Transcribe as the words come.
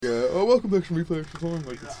welcome to Action Replay Extra Time.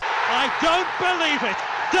 Like I don't believe it.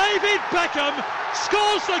 David Beckham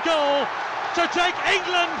scores the goal to take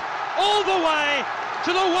England all the way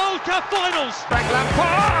to the World Cup finals. Frank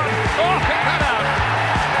Lampard! Oh, pick that up!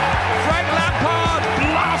 Frank Lampard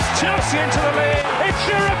blasts Chelsea into the lead. It's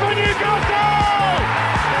Shearer for Newcastle!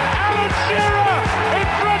 Alan Shearer in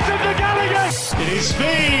front of the Gallagher. It is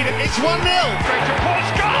speed. It's 1-0. Straight to Paul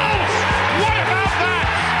Scholes! What about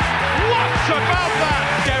that? What about that?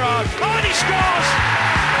 Gerrard. Oh, and he scores!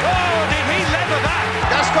 Oh, did he leather that?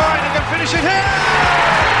 Gascoigne, he can finish it here.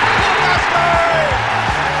 Gascoigne!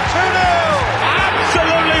 2-0.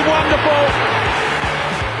 Absolutely wonderful.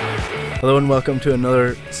 Hello and welcome to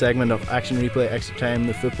another segment of Action Replay Extra Time,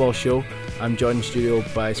 the football show. I'm joined in studio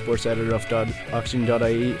by sports editor of Oisin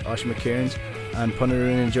Oisin McQueirns and punter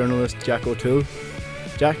and journalist Jack O'Toole.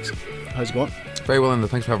 Jack, how's it going? very well, Enda.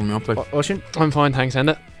 Thanks for having me on today. Oisin? I'm fine, thanks,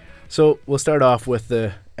 Enda. So we'll start off with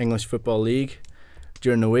the English Football League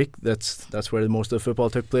during the week. That's where most of the football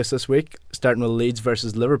took place this week, starting with Leeds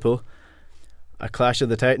versus Liverpool. A clash of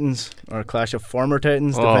the Titans, or a clash of former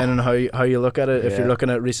Titans, depending on how you look at it. If you're looking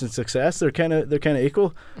at recent success, they're kind of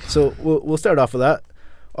equal. So we'll start off with that.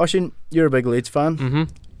 Oisin, you're a big Leeds fan. Mm-hmm.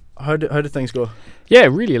 How did things go? Yeah,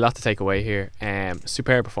 really a lot to take away here.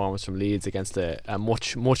 Superb performance from Leeds against a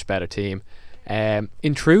much better team.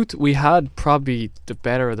 In truth, we had probably the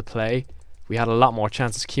better of the play. We had a lot more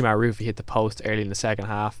chances. Kemar Roofe hit the post early in the second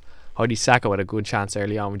half. Heidi Sacco had a good chance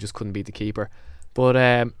early on. We just couldn't beat the keeper. But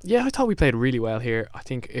I thought we played really well here. I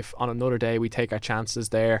think if on another day we take our chances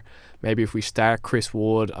there, maybe if we start Chris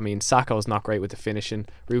Wood, I mean Sacco's not great with the finishing,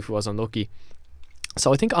 Roofe was unlucky.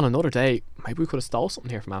 So I think on another day maybe we could have stole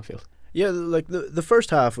something here from Anfield. Yeah, like the first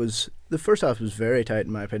half was very tight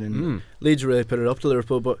in my opinion. Leeds really put it up to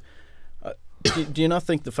Liverpool, but do you not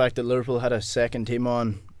think the fact that Liverpool had a second team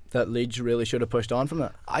on, that Leeds really should have pushed on from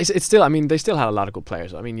that? It's still, I mean, they still had a lot of good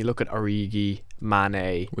players. I mean, you look at Origi,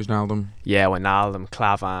 Mane, Wijnaldum,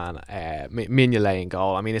 Clavan, Mignolet in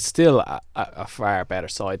goal. I mean, it's still a far better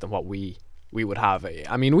side than what we would have.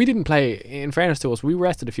 I mean, we didn't play, in fairness to us, we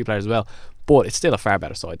rested a few players as well, but it's still a far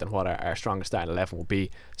better side than what our strongest starting 11 would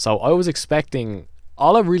be. So I was expecting,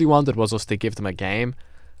 all I really wanted was us to give them a game.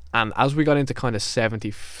 And as we got into kind of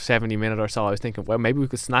 70 minute or so, I was thinking, well, maybe we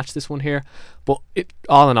could snatch this one here. But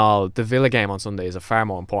all in all, the Villa game on Sunday is a far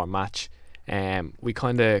more important match. We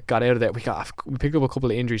kind of got out of there. We picked up a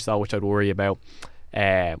couple of injuries though, which I'd worry about.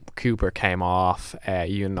 Cooper came off.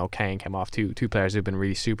 Ewan O'Kane came off. Two players who've been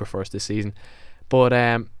really super for us this season. But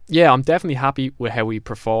I'm definitely happy with how we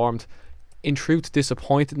performed. In truth,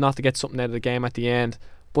 disappointed not to get something out of the game at the end.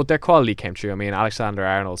 But their quality came through. I mean,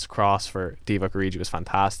 Alexander-Arnold's cross for Divock Origi was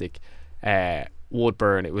fantastic.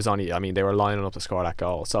 Woodburn, it was only, I mean, they were lining up to score that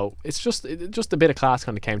goal. So it's just a bit of class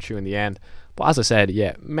kind of came through in the end. But as I said,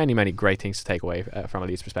 many great things to take away from a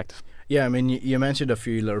Leeds perspective. Yeah, I mean, you mentioned a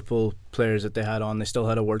few Liverpool players that they had on. They still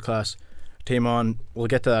had a world-class team on. We'll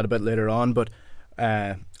get to that a bit later on. But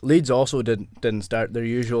Leeds also didn't start their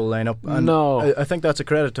usual lineup. And no. I think that's a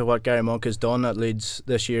credit to what Gary Monk has done at Leeds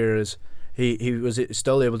this year. Is He was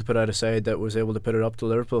still able to put out a side that was able to put it up to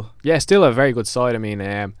Liverpool. Yeah, still a very good side. I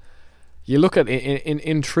mean, you look at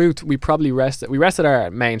in truth, we probably rested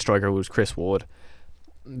our main striker, who was Chris Wood.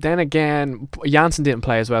 Then again, Janssen didn't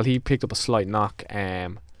play as well. He picked up a slight knock.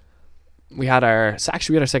 We had our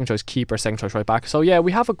second choice keeper, second choice right back. So yeah,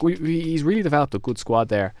 he's really developed a good squad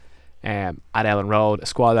there at Ellen Road, a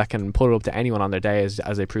squad that can put it up to anyone on their day,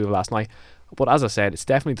 as they proved last night. But as I said, it's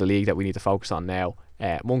definitely the league that we need to focus on now.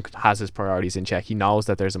 Monk has his priorities in check. He knows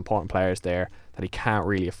that there's important players there that he can't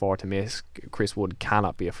really afford to miss. Chris Wood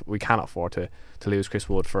we cannot afford to lose Chris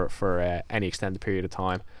Wood for any extended period of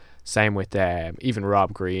time. Same with even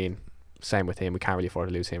Rob Green. Same with him. We can't really afford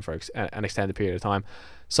to lose him for an extended period of time.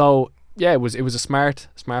 So yeah, it was a smart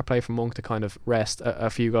play from Monk to kind of rest a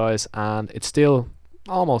few guys, and it still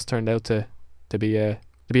almost turned out to be the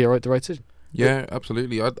right decision. Yeah,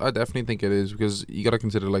 absolutely. I definitely think it is, because you got to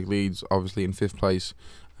consider, like, Leeds obviously in 5th place.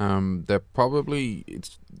 They're probably,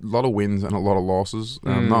 it's a lot of wins and a lot of losses.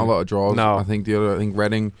 Not a lot of draws. No. I think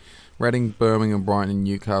Reading, Birmingham, Brighton and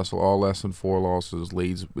Newcastle all less than 4 losses.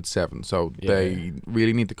 Leeds with 7. So they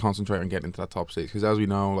really need to concentrate on getting into that top 6, because as we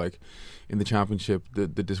know, like in the Championship, the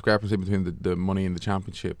discrepancy between the money in the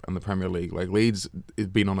Championship and the Premier League, like Leeds has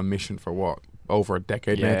been on a mission for what? Over a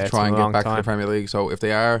decade now to try and get back to the Premier League. So if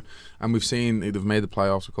they are, and we've seen they've made the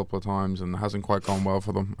playoffs a couple of times and it hasn't quite gone well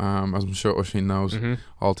for them, as I'm sure Oisin knows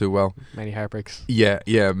all too well. Many heartbreaks. Yeah,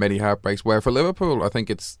 many heartbreaks. Where for Liverpool, I think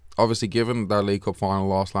it's obviously, given their League Cup final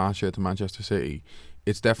loss last year to Manchester City,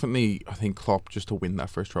 it's definitely, I think, Klopp just to win that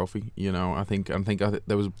first trophy. You know, I think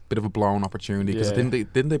there was a bit of a blown opportunity because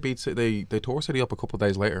didn't they beat City? They tore City up a couple of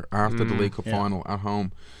days later after the League Cup final at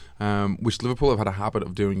home, which Liverpool have had a habit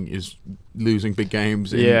of doing, is losing big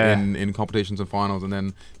games in competitions and finals and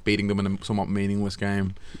then beating them in a somewhat meaningless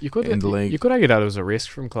game in the league. You could argue that it was a risk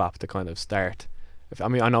from Klopp to kind of start. I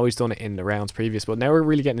mean, I know he's done it in the rounds previous, but now we're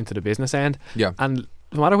really getting into the business end. Yeah. And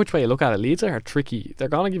no matter which way you look at it, Leeds are tricky. They're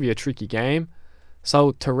going to give you a tricky game.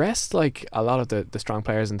 So to rest like a lot of the strong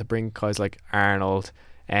players and to bring guys like Arnold,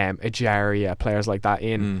 Ejaria, players like that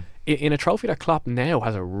in a trophy that Klopp now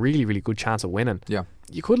has a really, really good chance of winning. Yeah.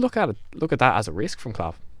 You could look at that as a risk from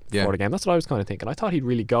Klopp before the game. That's what I was kind of thinking. I thought he'd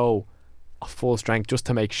really go a full strength just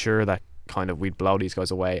to make sure that kind of we'd blow these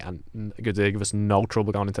guys away and give us no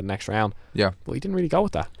trouble going into the next round. Yeah. But he didn't really go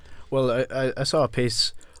with that. Well, I saw a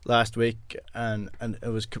piece last week and it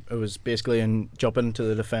was basically jumping into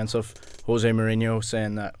the defence of Jose Mourinho,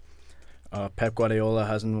 saying that Pep Guardiola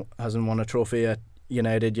hasn't won a trophy at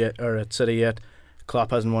United yet, or at City yet.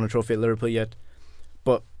 Klopp hasn't won a trophy at Liverpool yet,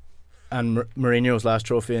 and Mourinho's last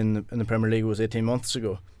trophy in the Premier League was 18 months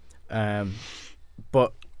ago.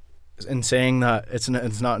 But in saying that, it's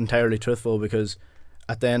not entirely truthful, because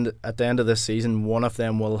at the end of this season, one of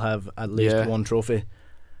them will have at least one trophy.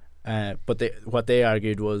 But what they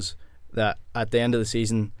argued was that at the end of the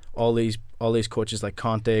season, all these coaches like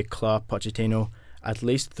Conte, Klopp, Pochettino, at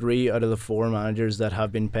least 3 out of the 4 managers that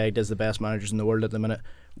have been pegged as the best managers in the world at the minute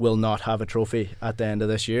will not have a trophy at the end of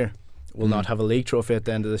this year. Will not have a league trophy at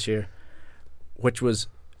the end of this year, which was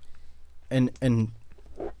in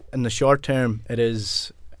the short term it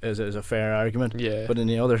is a fair argument. Yeah. But in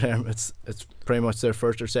the other term, it's pretty much their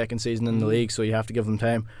first or second season in the league, so you have to give them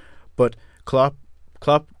time. But Klopp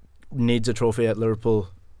needs a trophy at Liverpool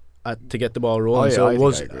to get the ball rolling.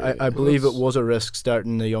 I believe it was a risk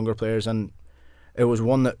starting the younger players, and it was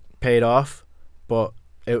one that paid off, but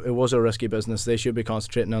it was a risky business. They should be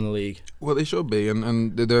concentrating on the league. Well, they should be,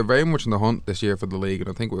 and they're very much in the hunt this year for the league. And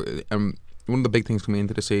I think one of the big things coming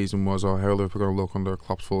into the season was how Liverpool going to look under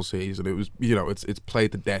Klopp's full season. It was, it's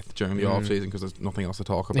played to death during the off season because there's nothing else to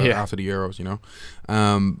talk about after the Euros,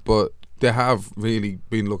 but they have really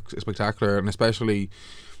been looked spectacular, and especially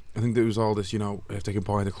I think there was all this, if they can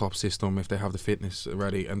buy the Klopp system, if they have the fitness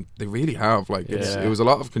ready, and they really have. It was a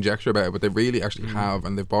lot of conjecture about it, but they really actually have,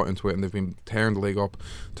 and they've bought into it, and they've been tearing the league up.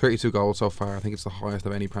 32 goals so far. I think it's the highest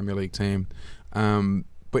of any Premier League team.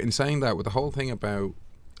 But in saying that, with the whole thing about,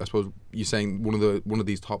 I suppose you're saying one of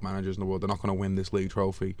these top managers in the world, they're not going to win this league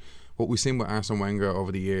trophy. What we've seen with Arsene Wenger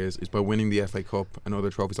over the years is by winning the FA Cup and other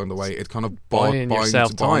trophies on the way, it's kind of buying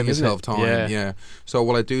yourself time. Yeah. So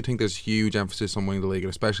while I do think there's huge emphasis on winning the league, and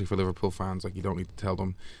especially for Liverpool fans, you don't need to tell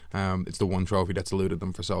them it's the one trophy that's eluded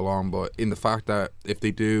them for so long. But in the fact that if they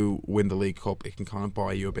do win the League Cup, it can kind of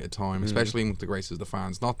buy you a bit of time, especially with the graces of the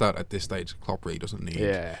fans. Not that at this stage Klopp really doesn't need.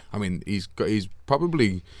 Yeah. I mean, he's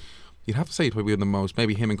probably. You'd have to say probably the most,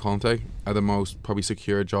 maybe him and Conte are the most probably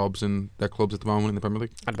secure jobs in their clubs at the moment in the Premier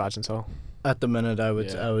League. I'd imagine so. At the minute, I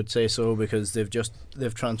would say so, because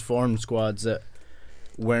they've transformed squads that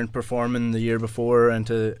weren't performing the year before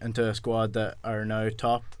into a squad that are now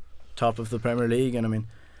top of the Premier League. And I mean,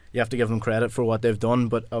 you have to give them credit for what they've done.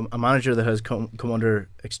 But a manager that has come under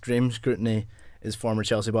extreme scrutiny is former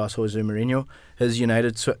Chelsea boss Jose Mourinho. His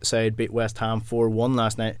United side beat West Ham 4-1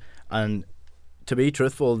 last night, and to be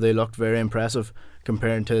truthful, they looked very impressive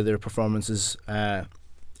compared to their performances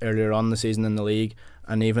earlier on the season in the league,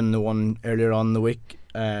 and even the one earlier on in the week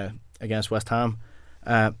against West Ham.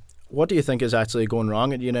 What do you think is actually going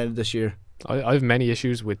wrong at United this year? I have many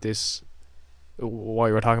issues with this.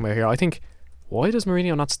 What we're talking about here, I think, why does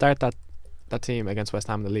Mourinho not start that team against West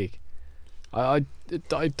Ham in the league? I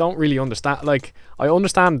don't really understand. I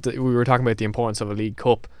understand that we were talking about the importance of a League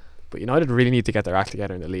Cup, but United really need to get their act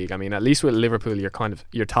together in the league. I mean, at least with Liverpool,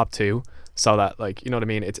 you're top 2, so that you know what I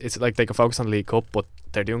mean. It's like they can focus on the League Cup, but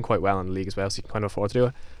they're doing quite well in the league as well, so you can kind of afford to do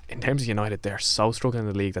it. In terms of United, they're so struggling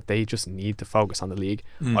in the league that they just need to focus on the league.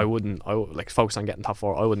 I would focus on getting top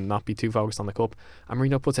 4. I would not be too focused on the cup. And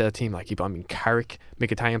Mourinho puts out a team Carrick,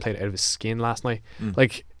 Mhikatarian played out of his skin last night.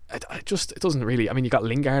 It doesn't really. I mean, you got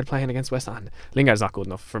Lingard playing against West Ham. Lingard's not good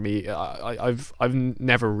enough for me. I've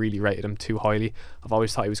never really rated him too highly. I've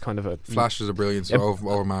always thought he was kind of a flashes of brilliance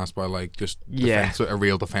overmasked by a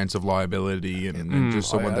real defensive liability and just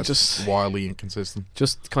someone that's just wildly inconsistent.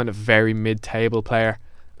 Just kind of very mid-table player,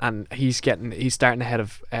 and he's starting ahead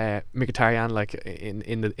of Mhikatarian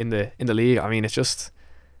in the league. I mean, it's just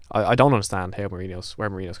I don't understand where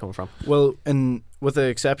Mourinho's coming from. Well, with the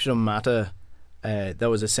exception of Mata, that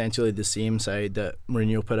was essentially the same side that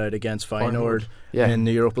Mourinho put out against Feyenoord in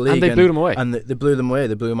the Europa League, and they blew them away. And they blew them away.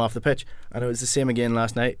 They blew them off the pitch, and it was the same again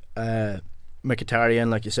last night. Mhikatarian,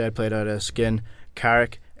 like you said, played out of skin.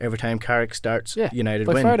 Carrick, every time Carrick starts, United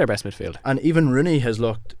by win. far their best midfield. And even Rooney has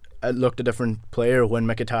looked a different player when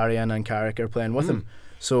Mhikatarian and Carrick are playing with him.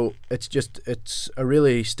 So it's a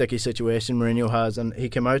really sticky situation Mourinho has, and he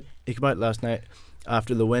came out last night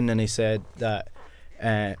after the win, and he said that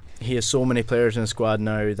he has so many players in the squad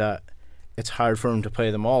now that it's hard for him to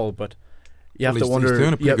play them all, but you have to wonder. He's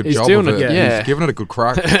doing a pretty good job of it. He's giving it a good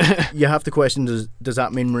crack. You have to question, does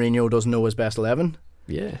that mean Mourinho doesn't know his best 11?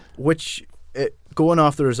 Yeah. Which, going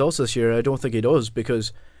off the results this year, I don't think he does,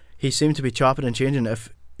 because he seemed to be chopping and changing.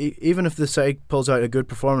 Even if the side pulls out a good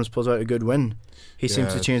performance, pulls out a good win, he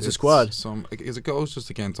seems to change the squad. Because it goes just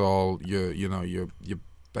against all your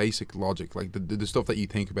basic logic, like the stuff that you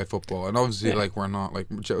think about football. And obviously, like, we're not like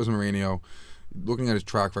Jose Mourinho. Looking at his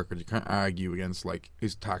track record, you can't argue against like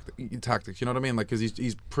his tactics. You know what I mean? Like, because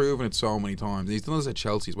he's proven it so many times. He's done this at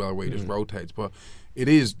Chelsea as well, where he just rotates. But it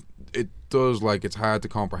does, like, it's hard to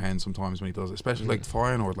comprehend sometimes when he does it, especially like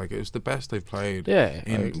Feyenoord. Like, it was the best they've played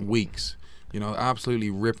in weeks. You know, absolutely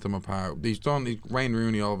ripped them apart. Wayne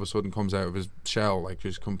Rooney all of a sudden comes out of his shell, like,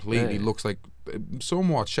 just completely looks like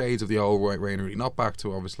somewhat shades of the old Wayne Rooney. Not back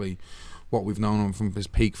to obviously what we've known him from his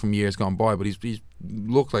peak from years gone by, but he's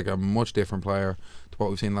looked like a much different player to what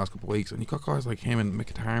we've seen the last couple of weeks. And you got guys like him and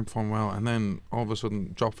Mhikatarian perform well, and then all of a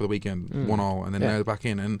sudden drop for the weekend, 1-1, and then now back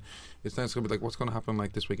in. And it's then going to be like, what's going to happen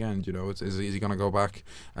like this weekend? You know, is he going to go back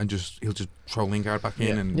and he'll just throw Lingard back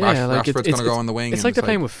in, and Rashford's going to go on the wing? It's like they're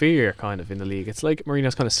playing with fear, kind of, in the league. It's like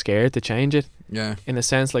Mourinho's kind of scared to change it. Yeah. In a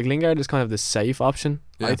sense, like Lingard is kind of the safe option.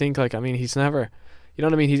 Yeah. I think, like, I mean, he's never, you know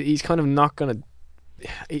what I mean? He's kind of not going to.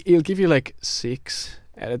 He'll give you like 6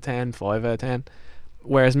 out of 10, 5 out of 10,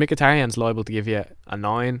 whereas Mkhitaryan's liable to give you a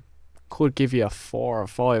 9, could give you a 4 or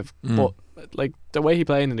 5, but like the way he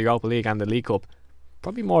played in the Europa League and the League Cup,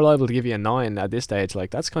 probably more liable to give you a 9 at this stage. Like,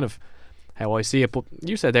 that's kind of how I see it. But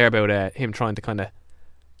you said there about him trying to kind of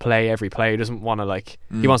play every player. He doesn't want to, like,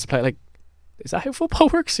 he wants to play, like, is that how football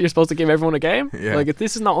works? You're supposed to give everyone a game? Yeah. Like,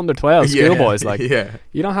 this is not under 12 schoolboys. Like,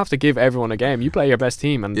 you don't have to give everyone a game. You play your best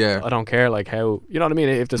team, and I don't care, like, how, you know what I mean?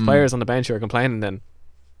 If there's players on the bench who are complaining, then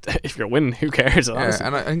if you're winning, who cares? Honestly.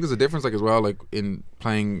 And I think there's a difference, like, as well, like, in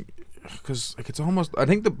playing, because, like, it's almost, I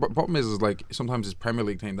think the problem is like, sometimes his Premier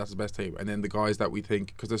League team, that's his best team, and then the guys that we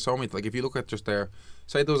think, because there's so many, like, if you look at just their,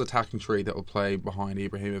 say those attacking three that will play behind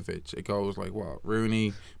Ibrahimovic, it goes like, what,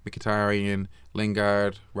 Rooney, Mkhitaryan,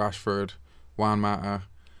 Lingard, Rashford, Juan Mata.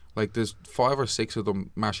 Like, there's 5 or 6 of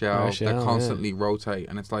them, Martial, that constantly rotate,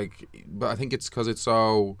 and it's like, but I think it's because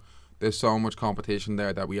there's so much competition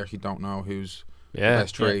there that we actually don't know who's the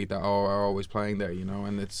best three that are always playing there, you know,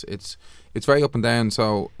 and it's very up and down.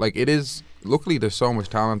 So, like, it is, luckily there's so much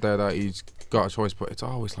talent there that he's got a choice, but it's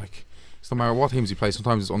always like, no matter what teams he plays,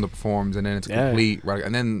 sometimes it's underperforms, and then it's complete,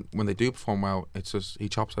 and then when they do perform well, it's just, he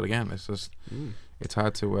chops it again. It's just it's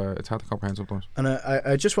hard to comprehend sometimes. And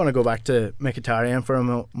I just want to go back to Mhikatarian for a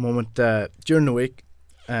moment. During the week,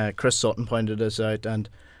 Chris Sutton pointed this out, and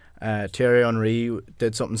Thierry Henry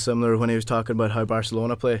did something similar when he was talking about how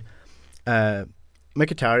Barcelona play.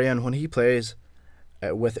 Mhikatarian, when he plays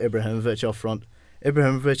with Ibrahimovic up front,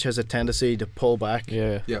 Ibrahimovic has a tendency to pull back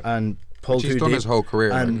and pull too deep. He's done his whole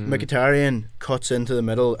career. And Mhikatarian cuts into the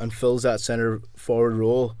middle and fills that centre forward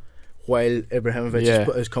role, while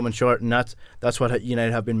Ibrahimovic is coming short, and that's what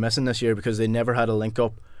United have been missing this year, because they never had a link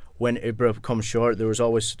up. When Ibra comes short, there was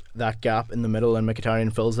always that gap in the middle, and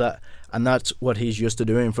Mkhitaryan fills that, and that's what he's used to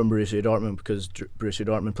doing from Borussia Dortmund, because Borussia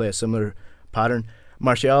Dortmund play a similar pattern.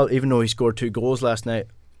 Martial, even though he scored 2 goals last night,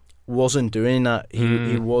 wasn't doing that.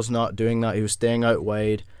 He was not doing that. He was staying out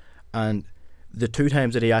wide, and the 2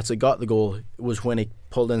 times that he actually got the goal was when he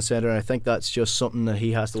pulled in centre, and I think that's just something that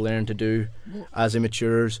he has to learn to do as he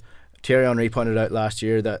matures. Thierry Henry pointed out last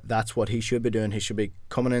year that that's what he should be doing. He should be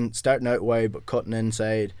coming in, starting out wide, but cutting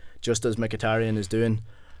inside, just as Mkhitaryan is doing,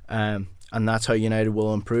 and that's how United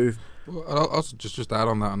will improve. Well, I'll also just add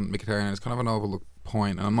on that on Mkhitaryan, it's kind of an overlooked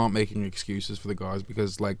point, and I'm not making excuses for the guys,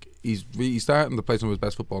 because, like, he's starting to play some of his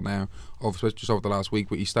best football now, just over the last week,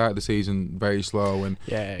 but he started the season very slow, and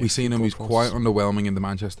we've seen him, he's quite underwhelming in the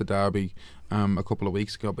Manchester derby a couple of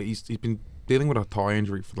weeks ago, but he's been dealing with a thigh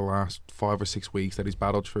injury for the last 5 or 6 weeks that he's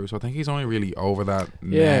battled through, so I think he's only really over that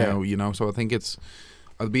now, you know, so I think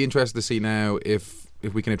I'll be interested to see now if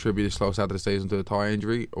we can attribute his slow start to the season to a thigh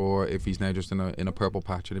injury, or if he's now just in a purple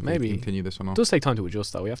patch, and if maybe he can continue this or not. It does take time to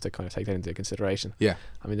adjust, though. We have to kind of take that into consideration. Yeah,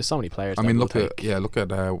 I mean, there's so many players. I mean, look at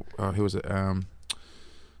who was it?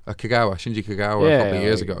 Shinji Kagawa, a couple of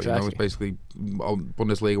years ago. exactly. You know, it was basically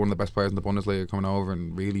Bundesliga, one of the best players in the Bundesliga coming over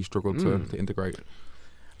and really struggled to integrate.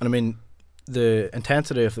 And I mean, the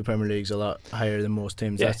intensity of the Premier League is a lot higher than most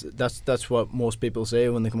teams. Yeah. That's what most people say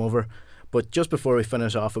when they come over. But just before we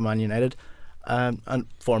finish off with Man United, and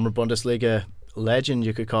former Bundesliga legend,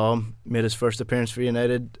 you could call him, made his first appearance for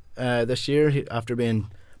United this year after being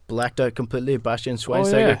blacked out completely. Bastian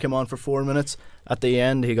Schweinsteiger came on for 4 minutes. At the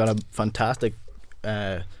end, he got a fantastic.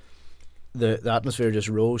 The atmosphere just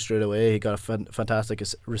rose straight away. He got a fantastic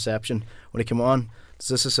reception when he came on. Is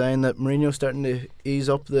this a sign that Mourinho's starting to ease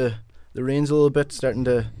up the reins a little bit,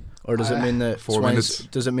 or does it mean that 4 minutes?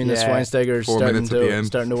 Does it mean that Schweinsteiger's 4 minutes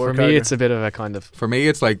starting to work? For me, harder? it's a bit of a kind of. For me,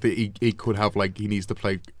 it's like he could have he needs to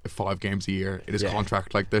play 5 games a year in his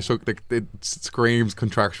contract. Like it screams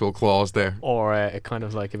contractual clause there. Or it kind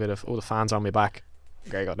of like a bit of, the fans are on my back.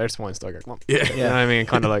 There you go, there's Schweinsteiger. Come on. Yeah. You know what I mean?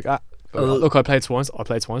 Kind of like look, I played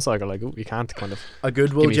Schweinsteiger. Like, you can't kind of a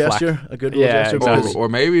goodwill gesture. A goodwill gesture. Exactly. Or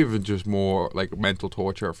maybe even just more like mental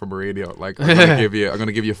torture for Mourinho. Like I'm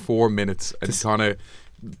gonna give you 4 minutes and kind of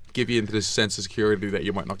give you into this sense of security that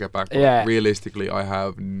you might not get back. But realistically, I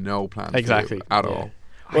have no plan for you at all.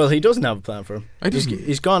 Well, he doesn't have a plan for him.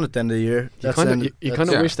 He's gone at the end of the year. You kind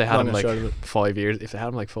of wish they had him like 5 years. If they had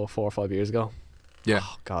him like 4 or 5 years ago. Yeah.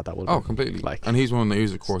 Oh God, that would. Completely. And he's one of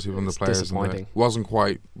the players that wasn't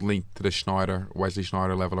quite linked to the Wesley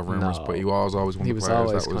Sneijder level of rumours, but he was always one of the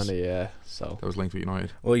players that was linked with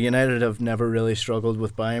United. Well, United have never really struggled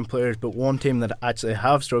with buying players, but one team that actually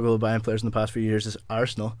have struggled with buying players in the past few years is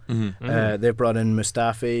Arsenal. They've brought in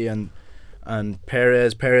Mustafi and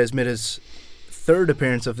Perez. Perez made his 3rd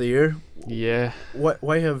appearance of the year. Yeah.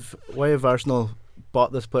 Why have Arsenal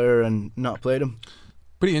bought this player and not played him?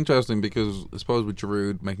 Pretty interesting, because I suppose with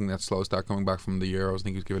Giroud making that slow start coming back from the Euros, I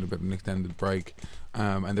think he was given a bit of an extended break,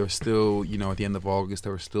 and they were still, at the end of August,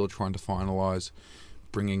 they were still trying to finalise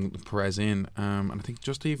bringing Perez in, and I think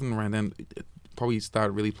just even around then, it probably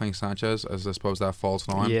started really playing Sanchez as, I suppose, that false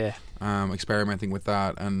 9, experimenting with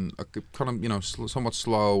that, and kind of somewhat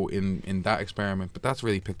slow in that experiment, but that's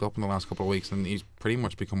really picked up in the last couple of weeks, and he's pretty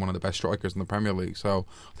much become one of the best strikers in the Premier League. So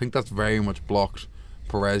I think that's very much blocked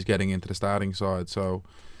Perez getting into the starting side. So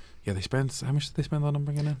how much did they spend on him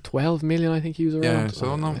bringing in? 12 million, I think he was around. Yeah,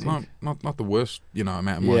 so not the worst amount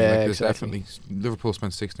of money. Definitely Liverpool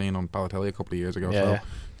spent 16 on Balotelli a couple of years ago.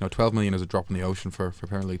 12 million is a drop in the ocean for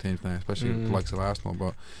Premier League teams now, especially the likes of Arsenal.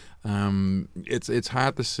 But it's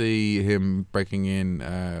hard to see him breaking in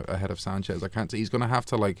ahead of Sanchez. I can't see. He's going to have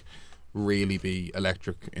to really be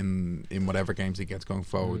electric in whatever games he gets going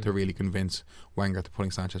forward to really convince Wenger to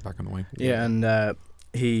putting Sanchez back on the wing. Yeah, and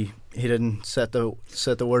he didn't set the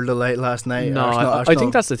world alight last night. No, Arsenal. I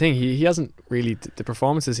think that's the thing. He hasn't really, the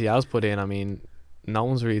performances he has put in, I mean, no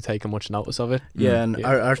one's really taken much notice of it. Yeah, and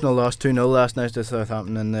Arsenal lost 2-0 last night to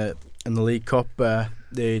Southampton in the League Cup.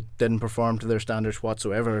 They didn't perform to their standards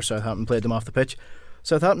whatsoever. Southampton played them off the pitch.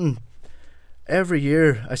 Southampton, every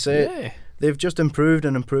year I say it, they've just improved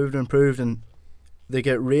and improved and improved, and they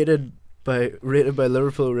get rated by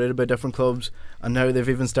Liverpool, rated by different clubs, and now they've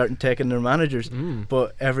even started taking their managers.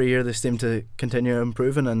 But every year they seem to continue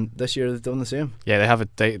improving, and this year they've done the same. Yeah, they have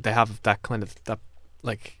they have that kind of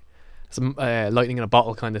some lightning in a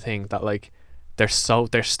bottle kind of thing, that they're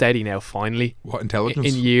steady now finally. What intelligence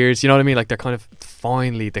in years, you know what I mean? They're kind of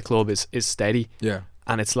finally, the club is steady. Yeah.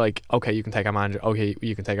 And it's okay, you can take our manager, okay,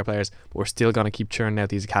 you can take our players, but we're still going to keep churning out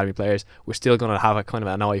these academy players. We're still going to have a kind of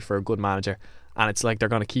an eye for a good manager. And it's they're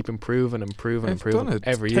going to keep improving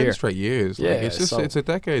every year. 10 straight years. It's a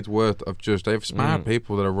decade's worth of they have smart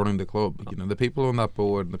people that are running the club. The people on that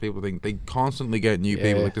board, and the people they constantly get new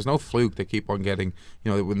people. There's no fluke. They keep on getting.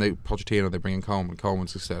 When they Pochettino, they bring in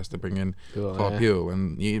Coleman's success. They bring in Claude Puel,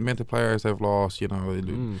 and you meant the players they've lost.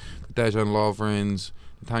 Dejan Lovrins,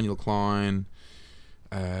 Nathaniel Klein.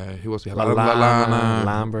 Who else we have?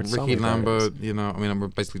 Lambert, Ricky Lambert. I'm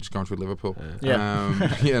basically just going through Liverpool.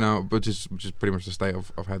 But just pretty much the state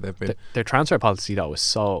of how they've been. Their transfer policy though is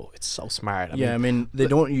so smart. I mean they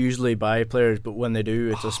don't usually buy players, but when they do,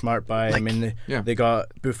 it's a smart buy. They got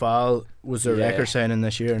Buffal was their record signing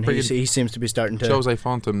this year, and he seems to be starting to. Jose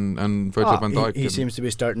Font and Virgil van Dijk. He seems to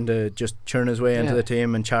be starting to just churn his way into the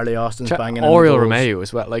team, and Charlie Austin's banging. Oriol Romeu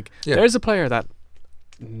as well. There's a player that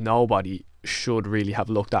nobody should really have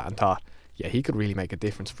looked at and thought, he could really make a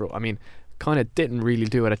difference for. I mean, kind of didn't really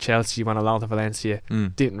do it at Chelsea, went along to Valencia,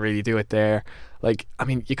 didn't really do it there.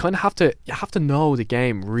 You kind of have to know the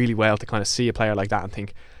game really well to kind of see a player like that and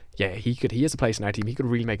think, yeah, he has a place in our team. He could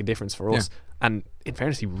really make a difference for us. And in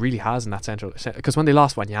fairness, he really has in that central. Because when they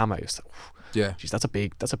lost Wanyama, it was geez,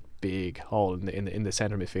 that's a big hole in the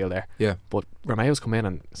centre midfield there. Yeah. But Romeo's come in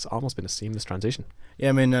and it's almost been a seamless transition. Yeah,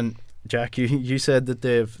 I mean, and Jack, you said that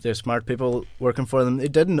they're smart people working for them. They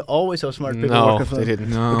didn't always have smart people working for them. They didn't.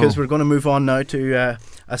 No. Because we're going to move on now to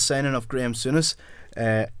a signing of Graham Souness.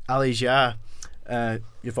 Ali Dia.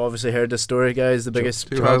 You've obviously heard this story, guys. The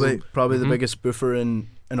biggest, probably the biggest spoofer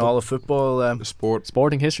in all of football.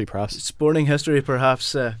 Sporting history, perhaps. Sporting history,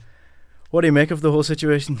 perhaps. What do you make of the whole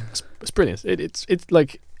situation? It's brilliant. It's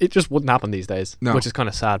like it just wouldn't happen these days, which is kind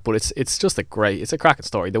of sad. But it's just a cracking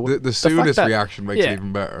story. The Souness reaction makes it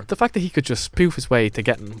even better. The fact that he could just spoof his way to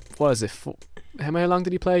getting, what is it? How long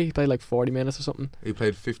did he play? He played like 40 minutes or something. He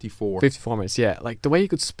played 54. 54 minutes, yeah. Like the way he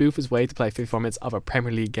could spoof his way to play 54 minutes of a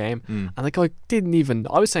Premier League game, and the guy didn't even.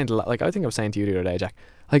 I was saying to, I think I was saying to you the other day, Jack.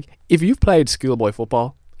 Like if you've played schoolboy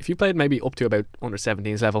football, if you played maybe up to about under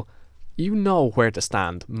 17s level, you know where to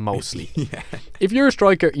stand mostly. Yeah. If you're a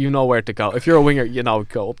striker, you know where to go. If you're a winger, you know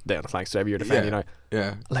go up down the flanks, whatever you're defending. You know.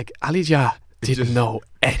 Yeah. Like Ali Dia didn't know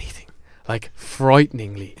anything. Like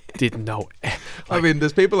frighteningly didn't know. I mean,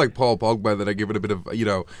 there's people like Paul Pogba that are giving a bit of,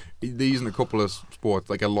 they're using a couple of sports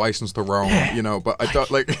like a license to roam, but I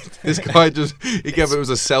thought like this guy he gave it was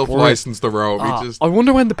a self-license to roam. I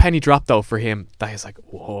wonder when the penny dropped though for him. That he's like,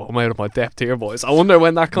 whoa, I'm out of my depth here, boys. I wonder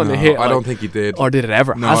when that kind of hit. I don't think he did. Or did it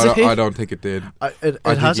ever? No, Has it hit? I don't think it did. It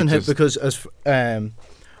hasn't hit because as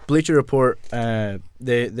Bleacher Report,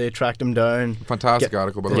 they tracked him down. Fantastic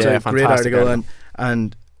article, by the way. Yeah, great article,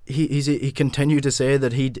 and he continued to say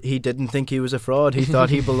that he didn't think he was a fraud. He thought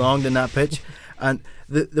he belonged in that pitch. And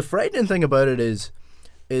the frightening thing about it is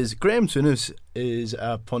Graham Souness is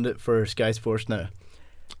a pundit for Sky Sports now.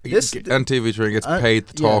 And TV3 gets paid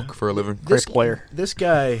to talk for a living. Great player. This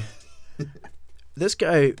guy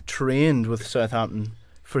trained with Southampton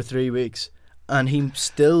for 3 weeks, and he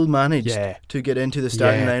still managed to get into the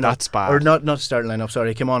starting lineup. That's bad. Or not starting lineup. Sorry,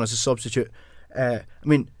 he came on as a substitute. I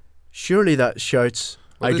mean, surely that shouts.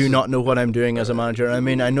 I do not know what I'm doing as a manager. I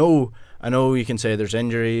mean, I know you can say there's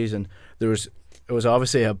injuries and it was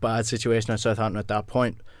obviously a bad situation at Southampton at that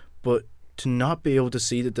point, but to not be able to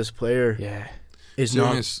see that this player is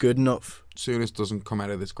not good enough. Souness doesn't come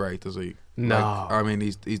out of this great, does he? No. I mean,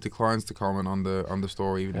 he's declines to comment on the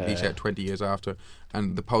story, even he said 20 years after.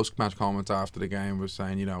 And the post-match comments after the game was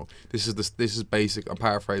saying, this is basic. I'm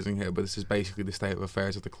paraphrasing here, but this is basically the state of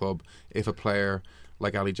affairs at the club. If a player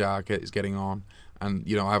like Ali Dia is getting on, and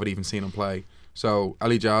I haven't even seen him play. So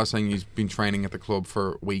Ali Dia is saying he's been training at the club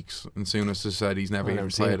for weeks, and Souness has said he's never even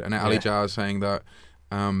played. And Ali Dia is saying that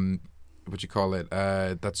that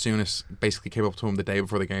Souness basically came up to him the day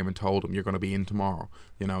before the game and told him, you're going to be in tomorrow.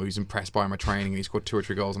 He's impressed by my training and he scored 2 or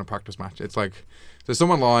 3 goals in a practice match. It's like there's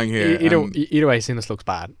someone lying here. Either way, Souness looks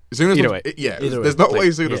bad. Either way. There's no way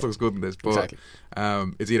Souness looks good in this, but exactly.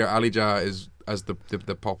 It's either Ali Dia is, as the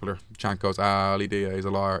popular chant goes, Ali Dia is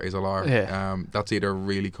a liar, that's either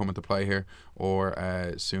really come into play here, or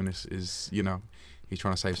Souness is, he's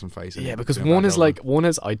trying to save some face. Yeah, because one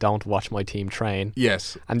is I don't watch my team train.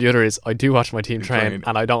 Yes. And the other is I do watch my team train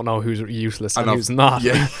and I don't know who's useless and who's not.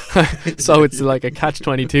 Yeah. So it's like a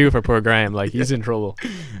catch-22 for poor Graham. Like he's in trouble.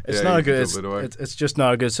 It's not a good. It's just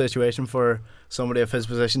not a good situation for somebody of his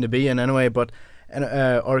position to be in anyway. But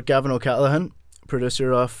or Gavin O'Callaghan,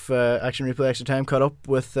 producer of Action Replay Extra Time, caught up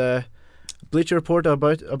with Bleacher Report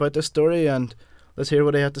about this story, and let's hear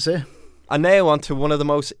what he had to say. And now on to one of the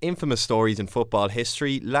most infamous stories in football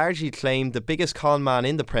history. Largely claimed the biggest con man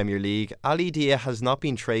in the Premier League, Ali Dia has not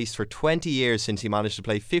been traced for 20 years since he managed to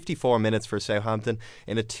play 54 minutes for Southampton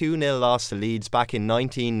in a 2-0 loss to Leeds back in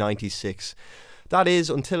 1996. That is,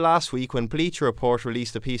 until last week when Bleacher Report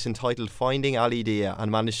released a piece entitled Finding Ali Dia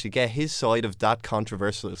and managed to get his side of that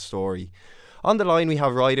controversial story. On the line we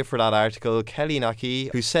have writer for that article, Kelly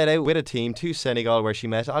Naqi, who set out with a team to Senegal where she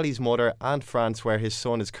met Ali's mother, and France where his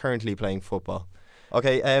son is currently playing football.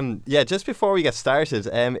 Okay, just before we get started,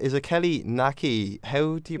 is it Kelly Naqi?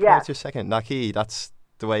 How do you pronounce your second? Naqi, that's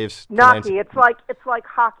the way of Naqi. It's like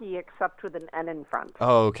hockey except with an N in front.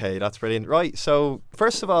 Oh, okay, that's brilliant. Right, so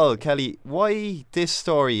first of all, Kelly, why this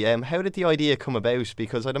story? How did the idea come about?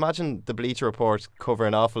 Because I'd imagine the Bleacher Report cover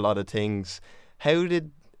an awful lot of things. How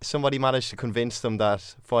did somebody managed to convince them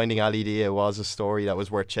that Finding Ali Dia was a story that was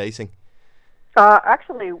worth chasing?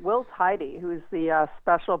 Actually, Will Tidy, who's the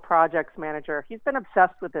special projects manager, he's been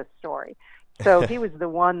obsessed with this story. So he was the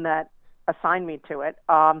one that assigned me to it.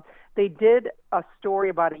 They did a story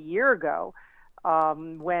about a year ago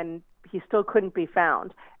when he still couldn't be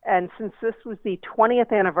found. And since this was the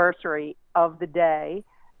 20th anniversary of the day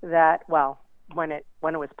that, when it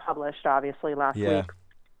was published, obviously last week,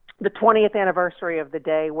 the 20th anniversary of the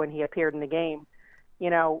day when he appeared in the game.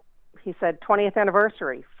 He said 20th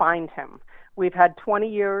anniversary, find him. We've had 20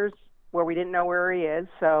 years where we didn't know where he is,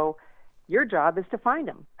 so your job is to find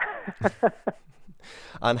him.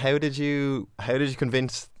 And how did you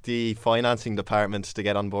convince the financing department to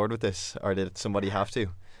get on board with this, or did somebody have to?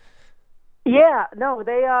 Yeah, no,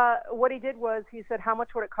 they what he did was he said, how much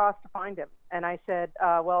would it cost to find him? And I said,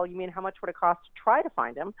 well, you mean how much would it cost to try to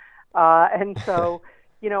find him? And so,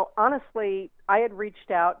 honestly, I had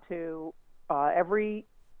reached out to every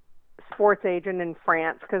sports agent in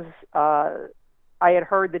France because I had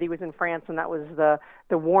heard that he was in France, and that was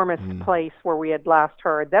the warmest place where we had last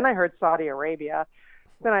heard. Then I heard Saudi Arabia.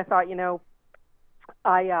 Then I thought,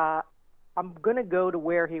 I'm going to go to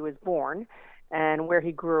where he was born and where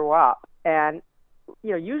he grew up. And,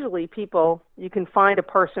 usually people, you can find a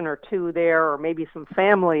person or two there, or maybe some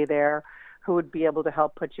family there who would be able to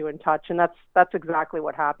help put you in touch. And that's exactly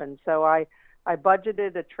what happened. So I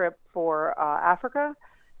budgeted a trip for Africa,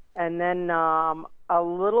 and then a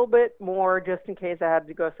little bit more just in case I had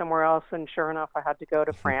to go somewhere else. And sure enough, I had to go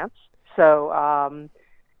to France. So, and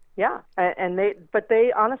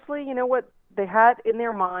they honestly, what they had in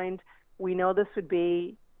their mind, we know this would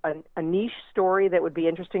be a niche story that would be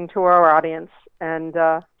interesting to our audience, and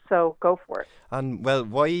so go for it. And well,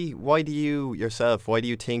 why do you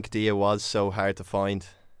think Dia was so hard to find?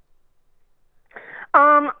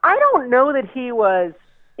 I don't know that he was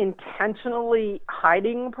intentionally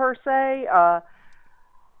hiding per se.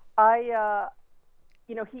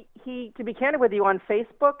 He to be candid with you, on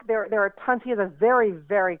Facebook there are tons. He has a very,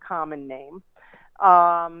 very common name,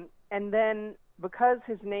 and then because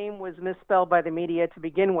his name was misspelled by the media to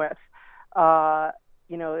begin with,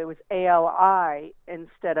 it was ALI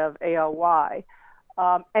instead of ALY,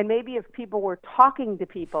 and maybe if people were talking to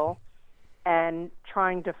people and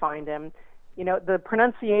trying to find him, the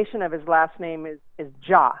pronunciation of his last name is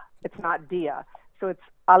Ja. It's not Dia, so it's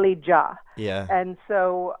Ali Ja. Yeah, and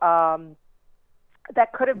so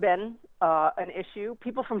that could have been an issue.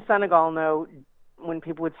 People from Senegal know when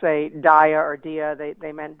people would say Dia or Dia,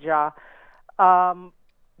 they meant Ja.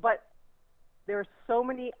 But there's so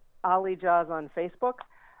many Ali Jas on Facebook,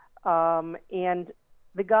 and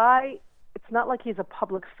the guy, it's not like he's a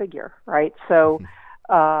public figure, right? So,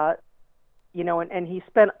 and he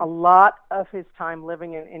spent a lot of his time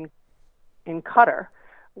living in Qatar,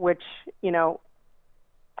 which,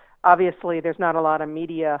 obviously there's not a lot of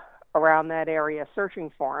media around that area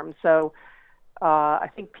searching for him. So I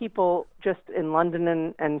think people just in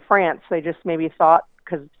London and France, they just maybe thought,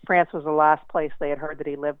 because France was the last place they had heard that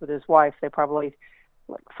he lived with his wife, they probably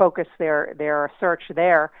focused their search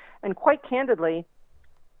there. And quite candidly,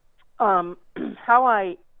 how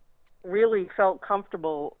I really felt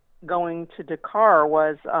comfortable going to Dakar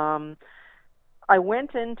was I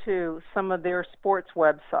went into some of their sports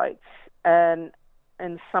websites and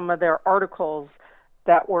some of their articles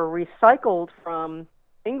that were recycled from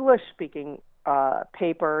English-speaking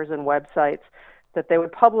papers and websites that they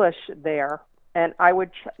would publish there. And I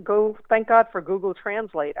would go, thank God for Google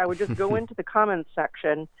Translate, I would just go into the comments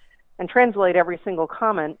section and translate every single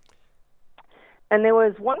comment. And there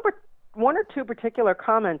was one or two particular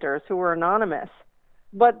commenters who were anonymous,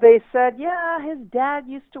 but they said, yeah, his dad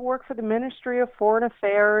used to work for the Ministry of Foreign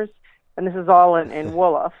Affairs, and this is all in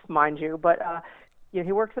Wolof, mind you, but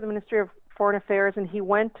he worked for the Ministry of Foreign Affairs, and he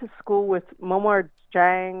went to school with Momar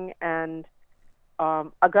Jang and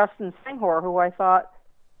Augustin Senghor, who I thought,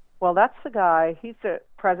 well, that's the guy. He's the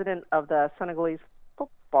president of the Senegalese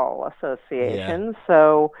Football Association. Yeah.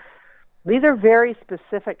 So these are very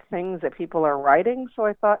specific things that people are writing. So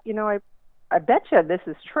I thought, I bet you this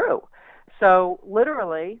is true. So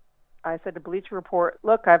literally, I said to Bleacher Report,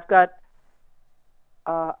 look, I've got,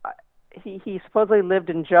 he supposedly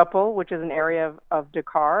lived in Jopal, which is an area of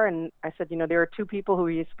Dakar. And I said, there are two people who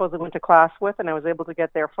he supposedly went to class with, and I was able to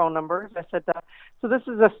get their phone numbers. I said, so this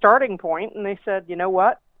is a starting point. And they said, you know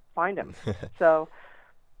what? Find him. So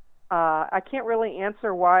I can't really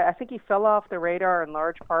answer why. I think he fell off the radar in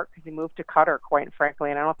large part because he moved to Qatar, quite frankly,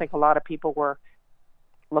 and I don't think a lot of people were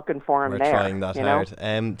looking for him there. We're trying that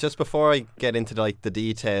hard. Just before I get into the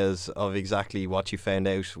details of exactly what you found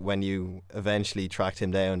out when you eventually tracked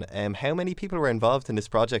him down, how many people were involved in this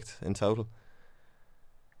project in total?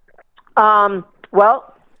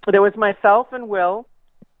 Well, there was myself and Will,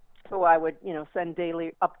 who I would send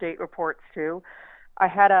daily update reports to. I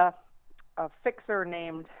had a fixer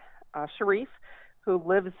named Sharif, who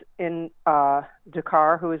lives in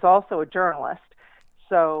Dakar, who is also a journalist.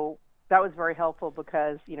 So that was very helpful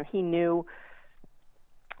because he knew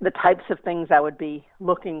the types of things I would be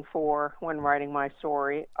looking for when writing my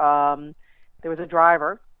story. There was a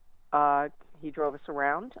driver. He drove us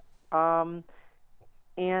around.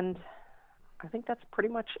 And I think that's pretty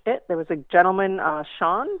much it. There was a gentleman,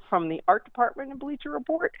 Sean, from the art department in Bleacher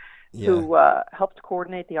Report, who helped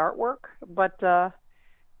coordinate the artwork. But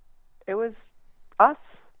it was us.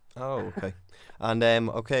 Oh, okay. And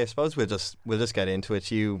okay, I suppose we'll just get into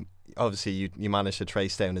it. You managed to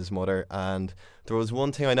trace down his mother, and there was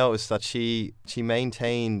one thing I noticed, that she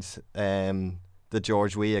maintained the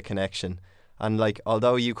George Weah connection. And like,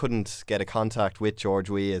 although you couldn't get a contact with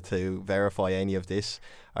George Weah to verify any of this,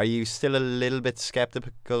 are you still a little bit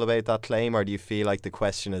skeptical about that claim, or do you feel like the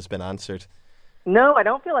question has been answered? No, I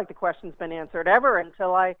don't feel like the question's been answered ever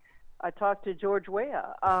until I talked to George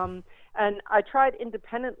Weah. And I tried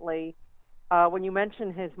independently. When you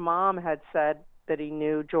mentioned his mom had said that he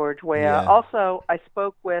knew George Weah. Yeah. Also, I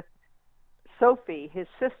spoke with Sophie, his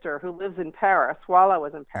sister, who lives in Paris, while I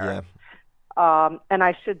was in Paris. Yeah. And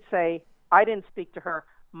I should say, I didn't speak to her.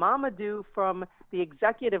 Mamadou from the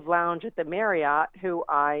executive lounge at the Marriott, who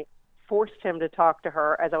I forced him to talk to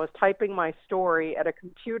her as I was typing my story at a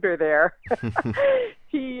computer there.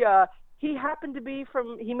 He happened to be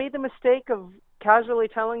he made the mistake of casually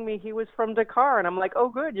telling me he was from Dakar. And I'm like, oh,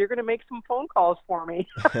 good, you're going to make some phone calls for me.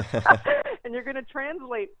 And you're going to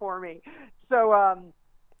translate for me. So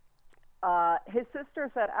his sister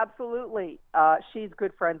said, absolutely, she's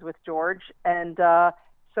good friends with George. And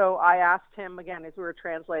so I asked him again as we were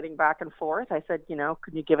translating back and forth. I said,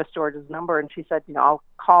 could you give us George's number? And she said, I'll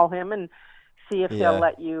call him and see if they'll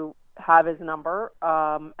let you have his number.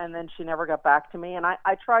 And then she never got back to me. And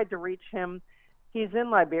I tried to reach him. He's in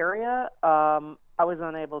Liberia. I was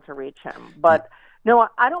unable to reach him. But no,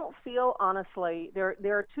 I don't feel, honestly, there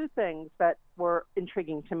are two things that were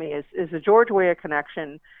intriguing to me. Is the George Weah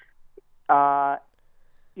connection.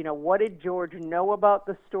 What did George know about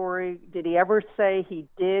the story? Did he ever say he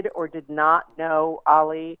did or did not know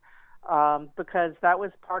Ali? Because that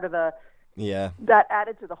was part of that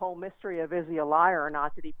added to the whole mystery of, is he a liar or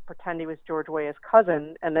not? Did he pretend he was George Weah's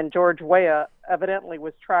cousin? And then George Weah evidently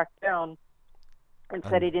was tracked down and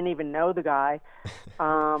said he didn't even know the guy.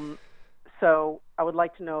 So I would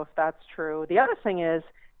like to know if that's true. The other thing is,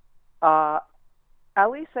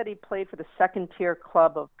 Ali said he played for the second-tier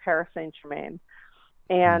club of Paris Saint-Germain.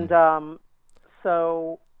 And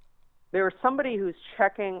so there's somebody who's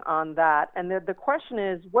checking on that. And the question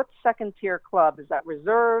is, what second-tier club? Is that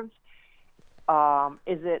reserves?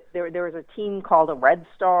 Is it there was a team called the Red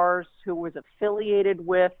Stars who was affiliated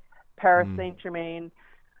with Paris Saint-Germain.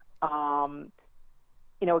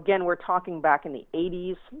 Again, we're talking back in the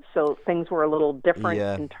 80s, so things were a little different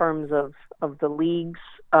in terms of the leagues,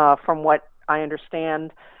 from what I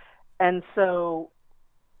understand. And so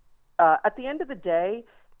at the end of the day,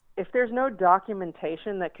 if there's no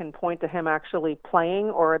documentation that can point to him actually playing,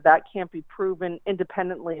 or that can't be proven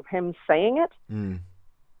independently of him saying it,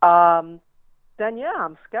 then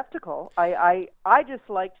I'm skeptical. I just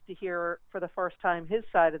liked to hear for the first time his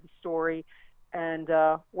side of the story, and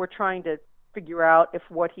we're trying to figure out if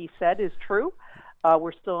what he said is true.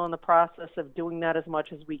 We're still in the process of doing that as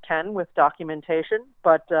much as we can with documentation,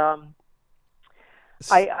 but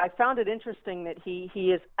I found it interesting that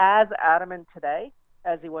he is as adamant today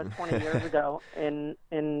as he was 20 years ago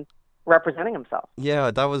in representing himself.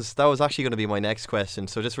 Yeah, that was actually going to be my next question.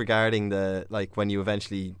 So just regarding when you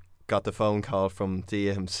eventually got the phone call from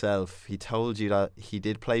Dia himself, he told you that he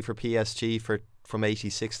did play for PSG from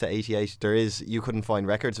 86 to 88. You couldn't find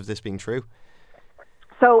records of this being true?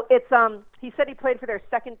 So it's he said he played for their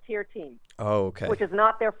second tier team. Oh, okay. Which is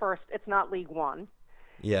not their first. It's not League One.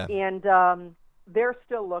 Yeah. And they're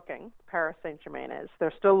still looking. Paris Saint-Germain is.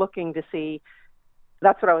 They're still looking to see.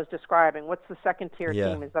 That's what I was describing. What's the second tier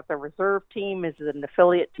team? Is that the reserve team? Is it an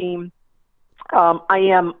affiliate team? I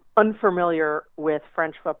am unfamiliar with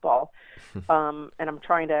French football, and I'm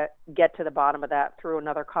trying to get to the bottom of that through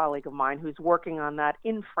another colleague of mine who's working on that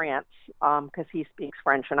in France, because he speaks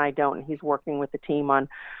French and I don't, and he's working with the team on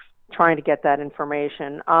trying to get that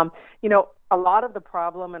information. A lot of the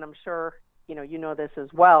problem, and I'm sure you know this as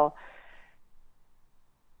well,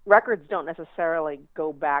 records don't necessarily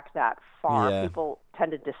go back that far. Yeah. People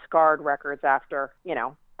tend to discard records after,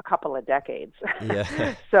 a couple of decades.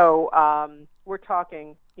 Yeah. So we're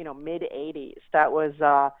talking, mid 80s. That was,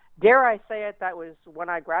 dare I say it, that was when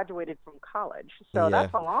I graduated from college. So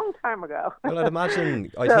that's a long time ago. Well, I'd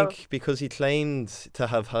imagine, I think because he claimed to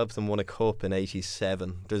have helped them win a cup in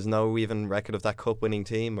 87, there's no even record of that cup winning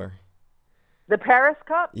team, or? The Paris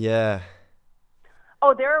Cup? Yeah.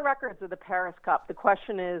 Oh, there are records of the Paris Cup. The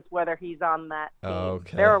question is whether he's on that team.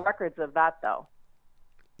 Okay. There are records of that, though.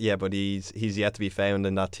 Yeah, but he's yet to be found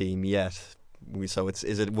in that team yet. So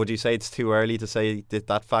would you say it's too early to say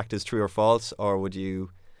that fact is true or false, or would you?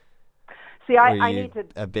 See, I need to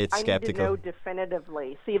a bit skeptical. I need to know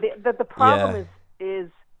definitively. See, the problem is,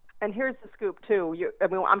 and here's the scoop too.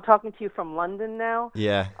 I'm talking to you from London now.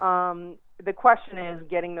 Yeah. The question is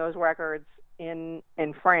getting those records in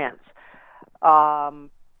France.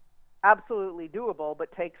 Absolutely doable,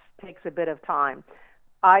 but takes a bit of time.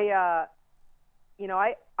 I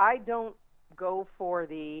don't go for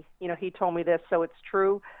the, he told me this, so it's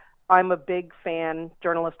true. I'm a big fan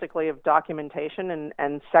journalistically of documentation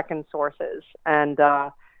and second sources. And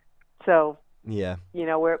so, yeah,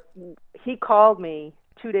 he called me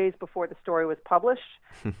 2 days before the story was published.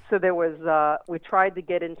 So there was, we tried to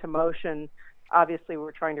get into motion. Obviously, we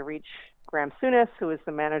were trying to reach Graham Souness, who is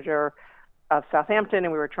the manager of Southampton,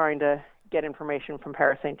 and we were trying to get information from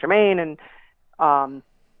Paris Saint-Germain and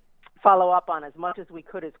follow up on as much as we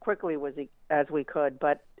could as quickly as we could,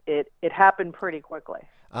 but it happened pretty quickly.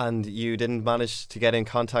 And you didn't manage to get in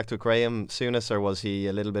contact with Graham Souness, or was he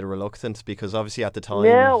a little bit reluctant? Because obviously at the time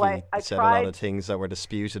he said a lot of things that were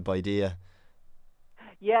disputed by Dia.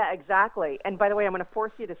 Yeah, exactly. And by the way, I'm going to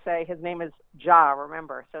force you to say his name is Ja,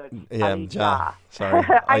 remember? So it's Ja. Sorry.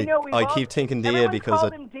 I keep thinking Dia because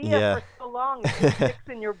called him Dia for so long. It sticks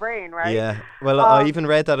in your brain, right? Yeah. Well, I even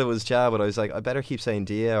read that it was Ja, but I was like, I better keep saying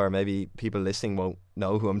Dia, or maybe people listening won't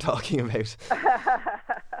know who I'm talking about.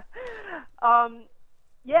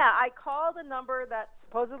 Yeah, I called a number that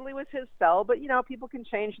supposedly was his cell, but people can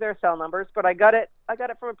change their cell numbers. But I got it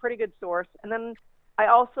from a pretty good source, and then I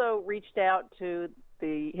also reached out to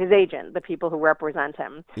his agent, the people who represent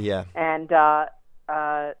him. Yeah. And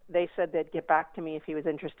they said they'd get back to me if he was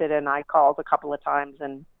interested, and I called a couple of times,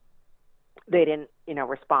 and they didn't,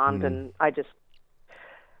 respond, and I just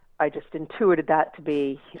intuited that to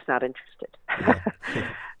be he's not interested.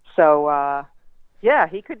 Yeah. So. Yeah,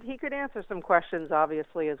 he could answer some questions,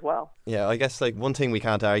 obviously, as well. Yeah, I guess one thing we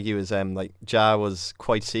can't argue is Ja was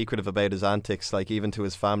quite secretive about his antics, even to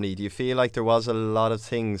his family. Do you feel like there was a lot of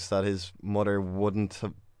things that his mother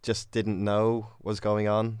just didn't know was going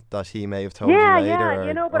on that he may have told you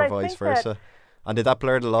later, or vice versa? And did that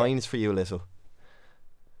blur the lines for you a little?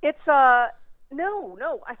 It's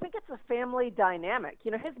no. I think it's a family dynamic.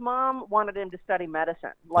 His mom wanted him to study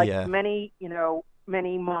medicine,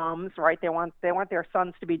 many moms, right? They want their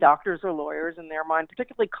sons to be doctors or lawyers in their mind,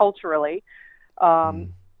 particularly culturally.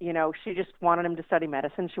 She just wanted him to study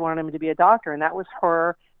medicine. She wanted him to be a doctor, and that was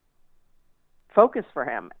her focus for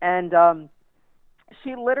him. And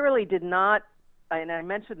she literally did not, and I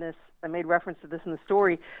mentioned this, I made reference to this in the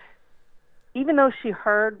story, even though she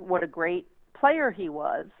heard what a great player he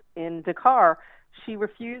was in Dakar, she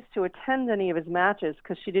refused to attend any of his matches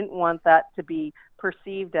because she didn't want that to be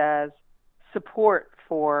perceived as support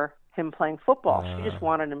for him playing football. She just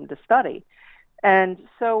wanted him to study. And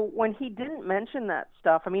so when he didn't mention that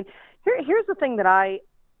stuff, here's the thing that I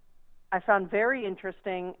found very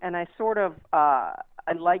interesting, and I sort of I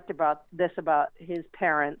liked about his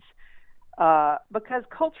parents, because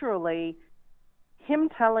culturally, him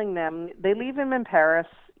telling them, they leave him in Paris.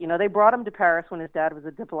 They brought him to Paris when his dad was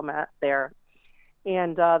a diplomat there.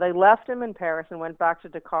 And they left him in Paris and went back to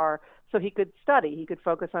Dakar so he could study. He could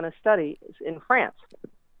focus on his studies in France.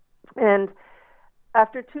 And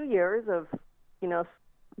after 2 years of,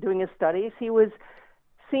 doing his studies, he was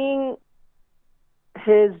seeing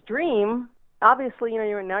his dream. Obviously,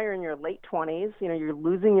 you're in your late 20s. You're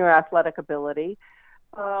losing your athletic ability.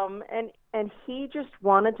 And he just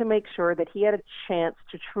wanted to make sure that he had a chance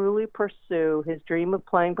to truly pursue his dream of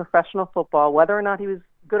playing professional football, whether or not he was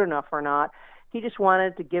good enough or not. He just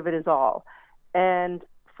wanted to give it his all. And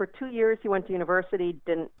for 2 years, he went to university.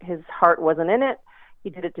 His heart wasn't in it. He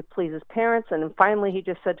did it to please his parents. And then finally, he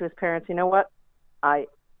just said to his parents, you know what? I'm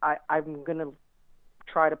going to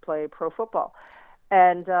try to play pro football.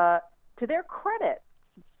 And to their credit,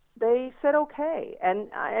 they said okay. And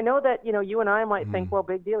I know that, you and I might think, well,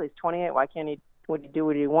 big deal. He's 28. Why can't he do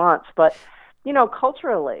what he wants? But,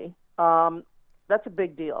 culturally, that's a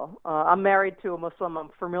big deal. I'm married to a Muslim. I'm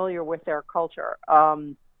familiar with their culture.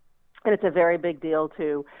 And it's a very big deal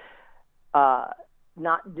to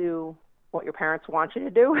not do what your parents want you to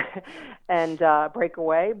do and break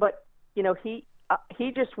away. But,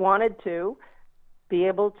 he just wanted to be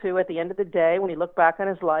able to, at the end of the day, when he looked back on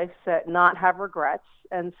his life, not have regrets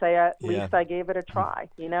and say, at least I gave it a try,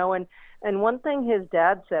 And one thing his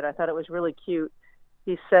dad said, I thought it was really cute.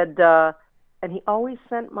 He said, and he always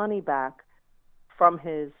sent money back from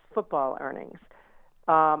his football earnings.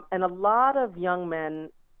 And a lot of young men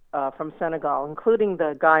from Senegal, including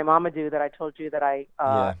the guy Mamadou that I told you that I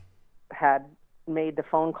had made the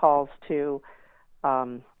phone calls to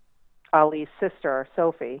Ali's sister,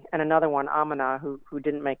 Sophie, and another one, Amina, who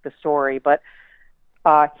didn't make the story. But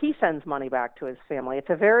he sends money back to his family. It's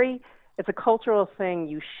a cultural thing.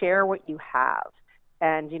 You share what you have.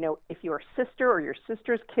 And, if your sister or your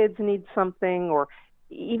sister's kids need something, or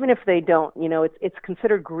even if they don't, it's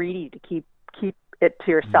considered greedy to keep it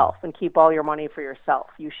to yourself and keep all your money for yourself.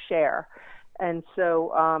 You share. And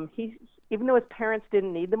so even though his parents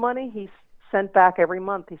didn't need the money, he sent back every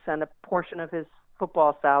month. He sent a portion of his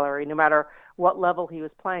football salary, no matter what level he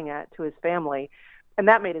was playing at, to his family. And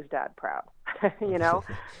that made his dad proud,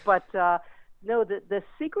 But no, the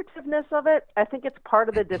secretiveness of it, I think it's part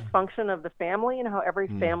of the dysfunction of the family, how every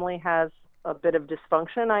family has a bit of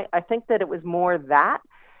dysfunction. I think that it was more that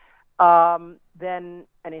than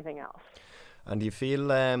anything else. And do you feel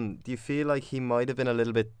like he might have been a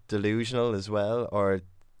little bit delusional as well, or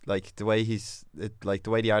like the way the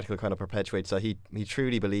way the article kind of perpetuates that he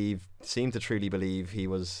seemed to truly believe he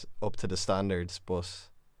was up to the standards, but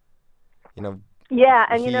yeah,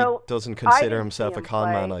 and he doesn't consider himself a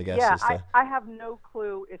con man, I guess. Yeah, I have no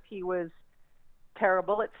clue if he was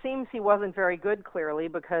terrible. It seems he wasn't very good, clearly,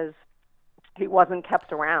 because he wasn't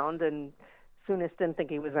kept around, and Souness didn't think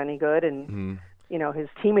he was any good, and his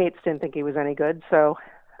teammates didn't think he was any good. So,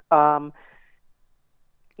 I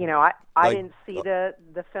didn't see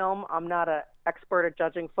the film. I'm not an expert at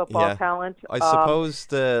judging football talent. I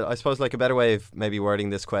suppose like a better way of maybe wording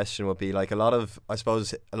this question would be like in a lot of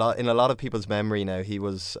people's memory now, he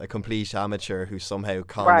was a complete amateur who somehow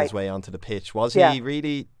conned his way onto the pitch. Was he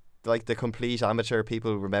really like the complete amateur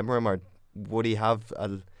people remember him, or would he have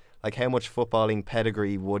how much footballing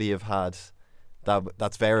pedigree would he have had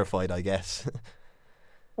that's verified, I guess?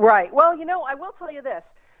 Right. Well, I will tell you this.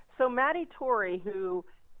 So Matty Tory, who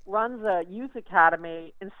runs a youth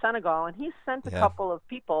academy in Senegal, and he's sent a couple of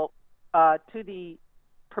people to the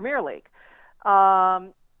Premier League.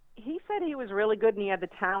 He said he was really good and he had the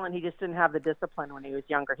talent. He just didn't have the discipline when he was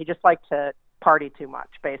younger. He just liked to party too much,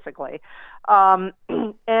 basically. And,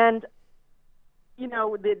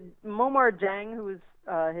 the Momar Jang, who's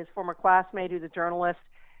his former classmate, who's a journalist,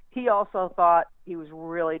 he also thought he was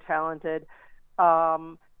really talented.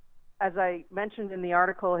 As I mentioned in the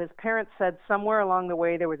article, his parents said somewhere along the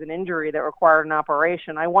way there was an injury that required an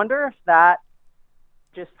operation. I wonder if that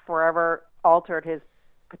just forever altered his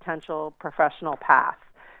potential professional path,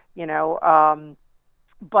 but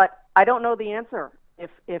I don't know the answer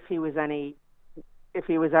if he was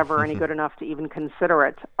ever any good enough to even consider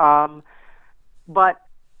it. But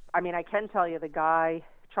I mean, I can tell you the guy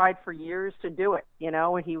tried for years to do it,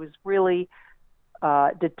 and he was really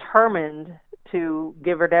determined to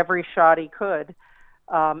give it every shot he could.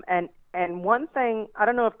 And one thing, I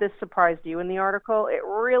don't know if this surprised you in the article, it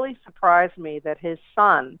really surprised me that his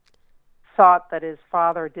son thought that his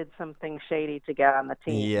father did something shady to get on the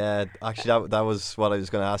team. Yeah, actually that was what I was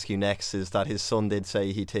going to ask you next, is that his son did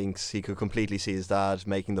say he thinks he could completely see his dad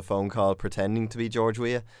making the phone call pretending to be George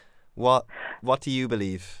Weah. What do you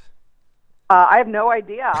believe? I have no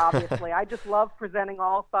idea, obviously. I just love presenting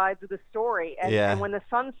all sides of the story. And when the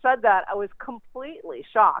son said that, I was completely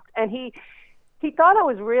shocked. And he thought it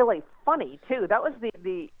was really funny, too. That was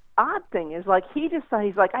the odd thing, is like he just thought,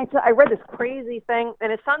 he's like, I read this crazy thing,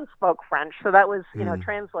 and his son spoke French, so that was,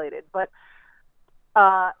 translated. But,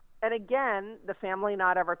 and again, the family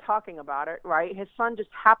not ever talking about it, right? His son just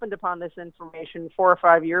happened upon this information 4 or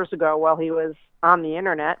 5 years ago while he was on the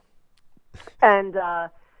internet. And,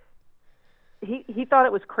 He thought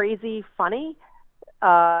it was crazy funny,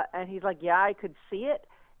 and he's like, yeah, I could see it.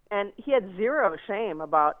 And he had zero shame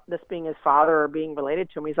about this being his father or being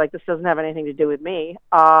related to him. He's like, this doesn't have anything to do with me.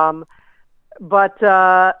 But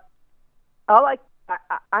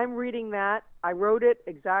I'm reading that. I wrote it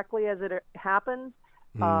exactly as it happened,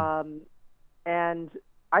 and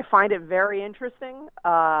I find it very interesting,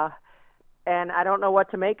 and I don't know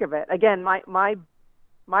what to make of it. Again, my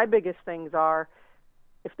biggest things are,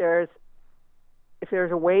 if there's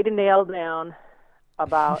a way to nail down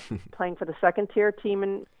about playing for the second-tier team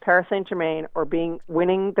in Paris Saint-Germain or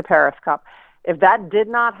winning the Paris Cup, if that did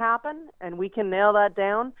not happen and we can nail that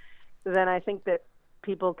down, then I think that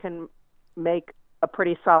people can make a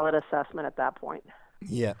pretty solid assessment at that point.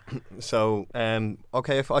 Yeah. So,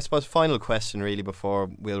 okay, I suppose final question really before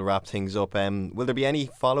we'll wrap things up. Will there be any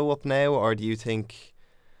follow-up now, or do you think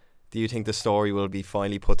the story will be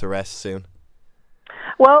finally put to rest soon?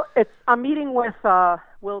 Well, I'm meeting with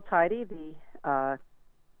Will Tidy,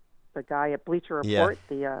 the guy at Bleacher Report,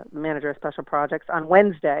 the manager of special projects, on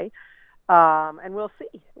Wednesday, and we'll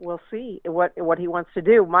see what he wants to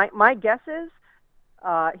do. My guess is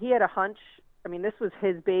he had a hunch I mean, this was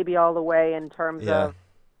his baby all the way in terms of,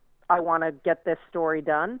 I want to get this story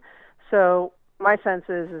done. So my sense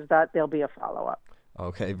is that there'll be a follow-up.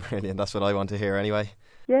 Okay, brilliant. That's what I want to hear anyway.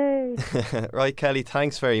 Yay. Right, Kelly,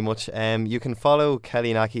 thanks very much. You can follow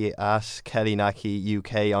Kelly Naqi at Kelly Naqi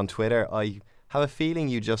UK on Twitter. I have a feeling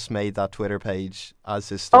you just made that Twitter page as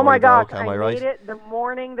this story broke. Oh my gosh, am I right? made it the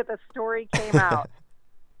morning that the story came out.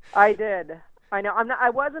 I did. I know.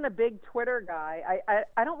 I wasn't a big Twitter guy.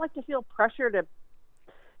 I don't like to feel pressure to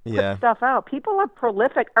put stuff out. People are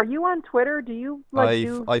prolific. Are you on Twitter? Do you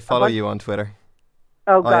I follow you on Twitter.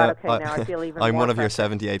 Oh God, okay, now I feel even I'm more one of pressure. your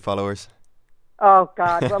 78 followers. Oh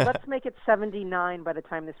God, well let's make it 79 by the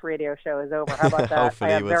time this radio show is over. How about that? Hopefully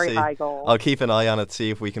I have we'll very see. high goals. I'll keep an eye on it, see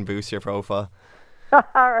if we can boost your profile.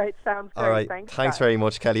 All right, sounds great. All right, thanks very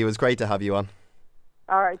much, Kelly. It was great to have you on.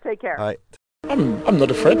 All right, take care. All right. I'm not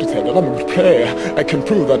afraid to say that I'm a good player. I can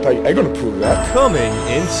prove that. I'm going to prove that. Coming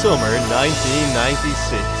in summer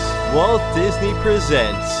 1996, Walt Disney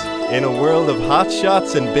presents, in a world of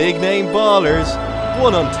hotshots and big-name ballers,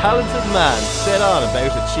 one untalented man set on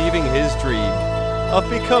about achieving his dream of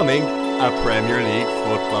becoming a Premier League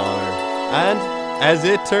footballer. And, as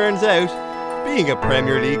it turns out, being a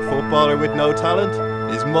Premier League footballer with no talent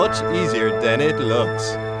is much easier than it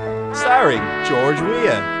looks. Starring George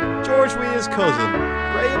Weah's cousin,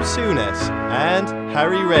 Graham Souness, and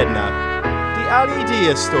Harry Redknapp. The Ali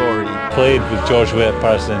Dia story. Played with George Weah at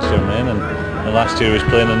Paris Saint-Germain, and last year he was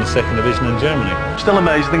playing in the second division in Germany. Still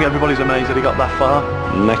amazed. I think everybody's amazed that he got that far.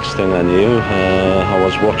 Next thing I knew, I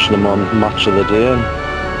was watching him on Match of the Day and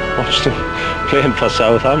watched him playing for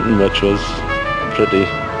Southampton, which was pretty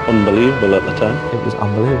unbelievable at the time. It was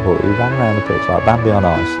unbelievable. He ran around the pitch like Bambi on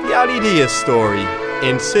ice. The Ali Dia story,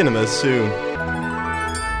 in cinemas soon.